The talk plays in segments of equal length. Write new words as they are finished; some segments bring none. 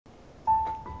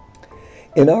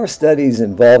In our studies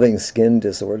involving skin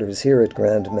disorders here at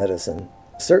Grand Medicine,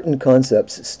 certain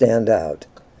concepts stand out.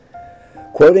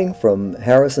 Quoting from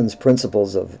Harrison's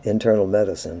Principles of Internal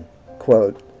Medicine,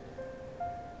 quote,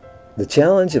 "The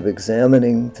challenge of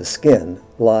examining the skin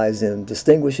lies in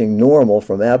distinguishing normal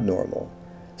from abnormal,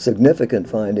 significant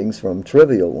findings from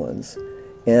trivial ones,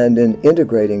 and in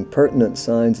integrating pertinent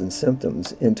signs and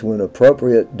symptoms into an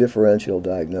appropriate differential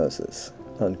diagnosis."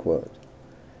 Unquote.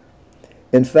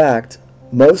 In fact,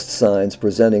 most signs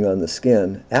presenting on the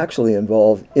skin actually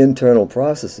involve internal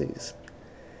processes.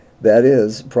 That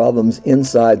is, problems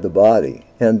inside the body,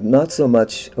 and not so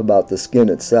much about the skin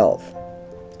itself.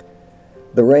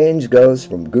 The range goes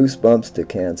from goosebumps to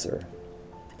cancer.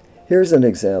 Here's an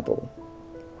example.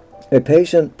 A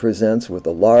patient presents with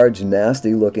a large,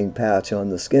 nasty-looking patch on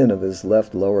the skin of his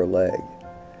left lower leg,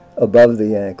 above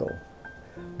the ankle.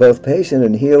 Both patient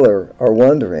and healer are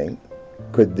wondering,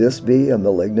 could this be a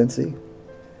malignancy?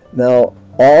 Now,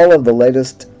 all of the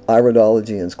latest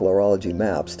iridology and sclerology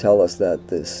maps tell us that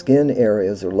the skin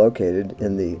areas are located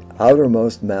in the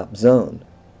outermost map zone.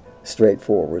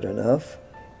 Straightforward enough.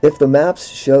 If the maps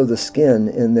show the skin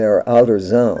in their outer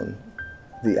zone,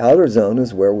 the outer zone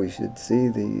is where we should see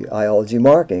the Eyology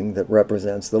marking that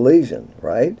represents the lesion,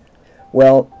 right?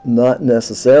 Well, not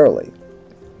necessarily.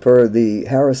 Per the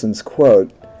Harrison's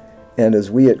quote, and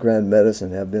as we at Grand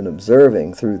Medicine have been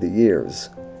observing through the years,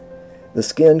 the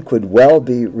skin could well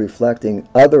be reflecting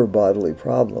other bodily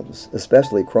problems,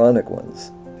 especially chronic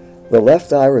ones. The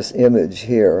left iris image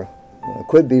here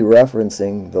could be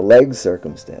referencing the leg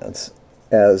circumstance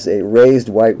as a raised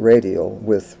white radial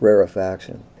with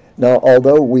rarefaction. Now,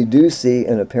 although we do see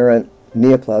an apparent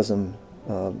neoplasm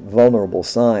vulnerable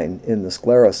sign in the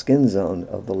sclera skin zone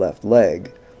of the left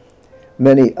leg,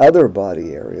 many other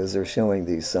body areas are showing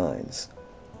these signs,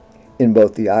 in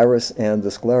both the iris and the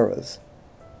scleras.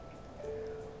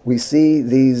 We see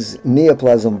these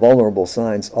neoplasm vulnerable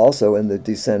signs also in the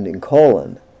descending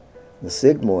colon, the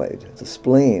sigmoid, the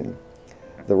spleen,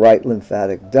 the right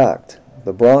lymphatic duct,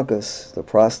 the bronchus, the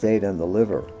prostate, and the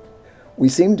liver. We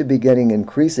seem to be getting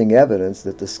increasing evidence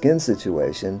that the skin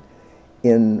situation,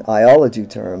 in Eyology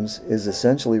terms, is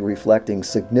essentially reflecting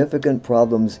significant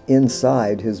problems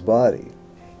inside his body.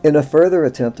 In a further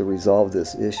attempt to resolve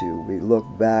this issue, we look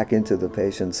back into the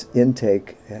patient's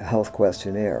intake health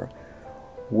questionnaire,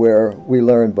 where we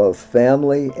learn both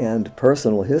family and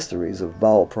personal histories of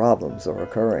bowel problems are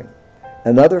occurring.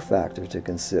 Another factor to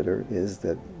consider is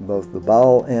that both the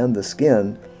bowel and the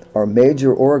skin are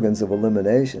major organs of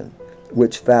elimination,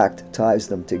 which fact ties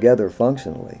them together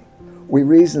functionally. We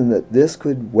reason that this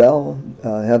could well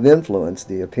have influenced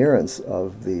the appearance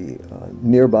of the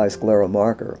nearby sclera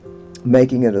marker,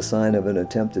 making it a sign of an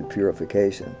attempted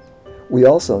purification. We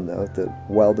also note that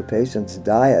while the patient's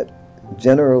diet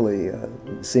generally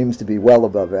seems to be well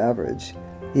above average,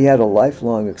 he had a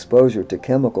lifelong exposure to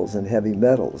chemicals and heavy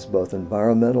metals, both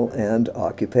environmental and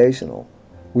occupational.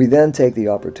 We then take the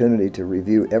opportunity to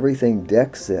review everything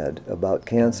Dex said about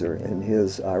cancer in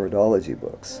his iridology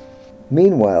books.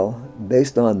 Meanwhile,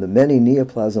 based on the many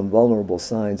neoplasm vulnerable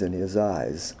signs in his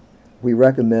eyes, we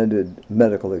recommended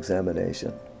medical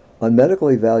examination. On medical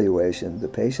evaluation, the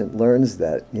patient learns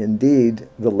that, indeed,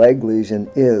 the leg lesion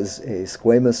is a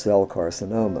squamous cell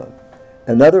carcinoma.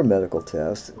 Another medical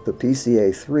test, the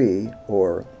PCA3,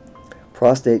 or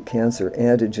prostate cancer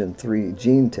antigen 3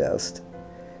 gene test,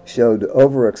 showed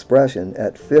overexpression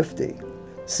at 50.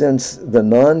 Since the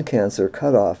non-cancer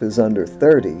cutoff is under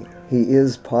 30, he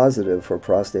is positive for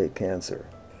prostate cancer.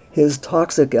 His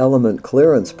toxic element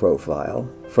clearance profile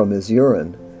from his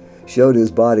urine showed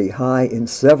his body high in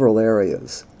several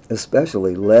areas,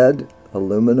 especially lead,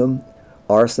 aluminum,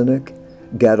 arsenic,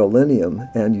 gadolinium,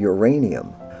 and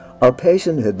uranium. Our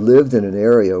patient had lived in an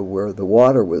area where the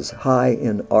water was high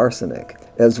in arsenic.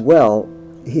 As well,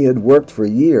 he had worked for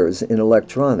years in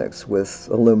electronics with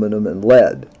aluminum and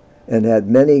lead, and had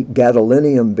many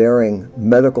gadolinium-bearing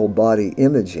medical body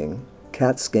imaging,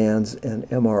 CAT scans, and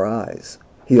MRIs.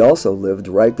 He also lived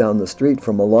right down the street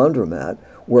from a laundromat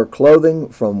where clothing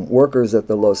from workers at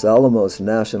the Los Alamos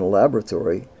National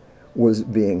Laboratory was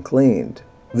being cleaned.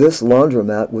 This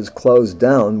laundromat was closed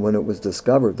down when it was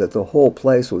discovered that the whole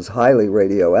place was highly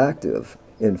radioactive.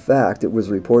 In fact, it was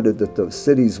reported that the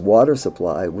city's water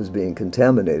supply was being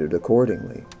contaminated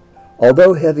accordingly.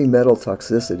 Although heavy metal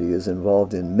toxicity is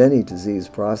involved in many disease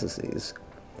processes,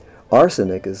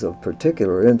 arsenic is of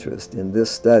particular interest in this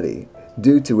study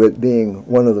due to it being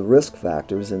one of the risk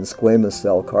factors in squamous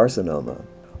cell carcinoma.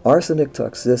 Arsenic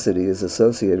toxicity is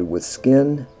associated with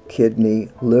skin, kidney,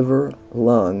 liver,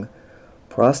 lung,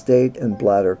 prostate, and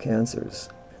bladder cancers.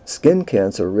 Skin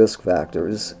cancer risk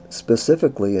factors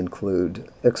specifically include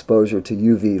exposure to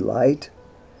UV light,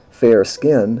 fair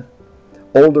skin,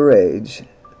 older age,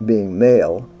 being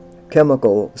male,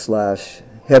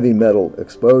 chemical/heavy metal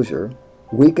exposure,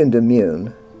 weakened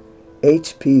immune,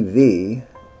 HPV,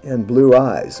 and blue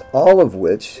eyes, all of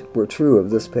which were true of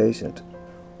this patient.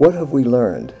 What have we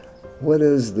learned? What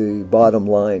is the bottom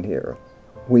line here?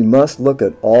 We must look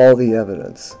at all the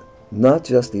evidence, not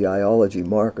just the Eyology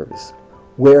markers.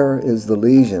 Where is the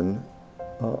lesion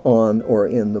on or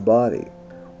in the body?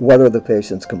 What are the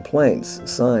patient's complaints,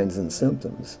 signs, and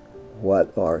symptoms?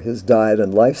 What are his diet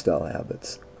and lifestyle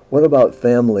habits? What about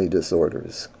family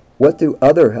disorders? What do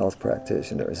other health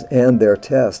practitioners and their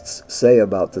tests say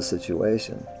about the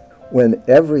situation? When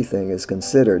everything is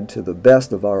considered to the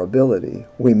best of our ability,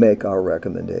 we make our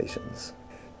recommendations.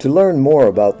 To learn more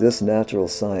about this natural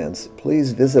science,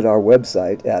 please visit our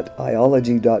website at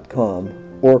eyology.com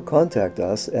or contact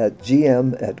us at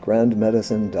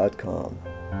gm@grandmedicine.com.